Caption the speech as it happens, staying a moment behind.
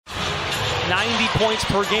90 points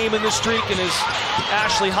per game in the streak, and as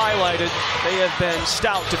Ashley highlighted, they have been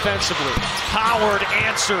stout defensively. Howard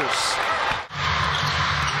answers.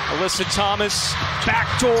 Alyssa Thomas,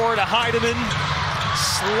 backdoor to Heidemann,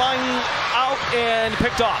 slung out and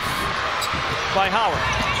picked off by Howard.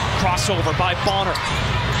 Crossover by Bonner,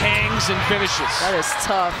 hangs and finishes. That is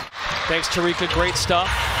tough. Thanks, Tarika, great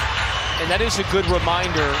stuff. And that is a good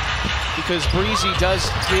reminder because Breezy does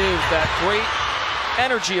give that great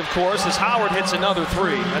energy, of course, as Howard hits another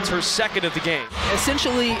three. That's her second of the game.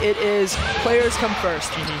 Essentially, it is players come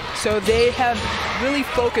first. So they have really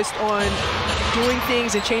focused on doing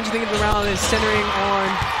things and changing things around and centering on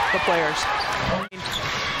the players.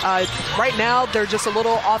 Right now, they're just a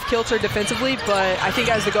little off-kilter defensively, but I think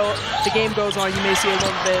as the game goes on, you may see a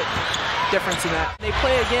little bit difference in that. They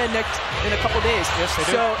play again in a couple days. Yes, they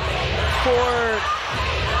do. So for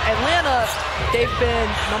Atlanta, they've been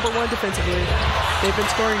 #1 defensively. They've been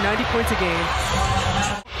scoring 90 points a game.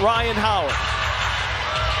 Ryan Howard,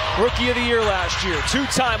 Rookie of the Year last year,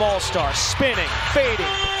 two-time All-Star, spinning, fading,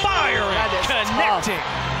 firing, connecting.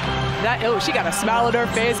 She got a smile on her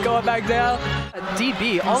face going back down. A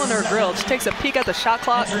DB all in her grill. She takes a peek at the shot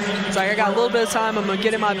clock. It's like, I got a little bit of time. I'm going to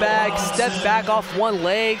get in my bag, step back off one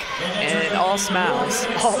leg, and all smiles.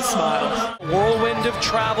 All smiles. Whirlwind of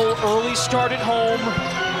travel, early start at home.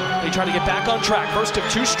 They try to get back on track. First of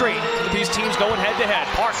two straight with these teams going head-to-head.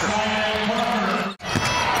 Parker.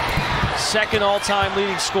 Second all-time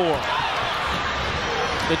leading scorer.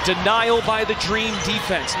 The denial by the Dream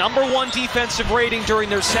defense. #1 defensive rating during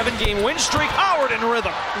their 7-game win streak. Howard in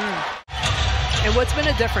rhythm. And what's been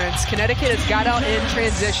a difference, Connecticut has got out in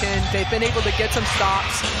transition. They've been able to get some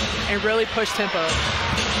stops and really push tempo.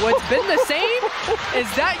 What's been the same is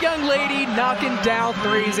that young lady knocking down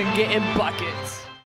threes and getting buckets.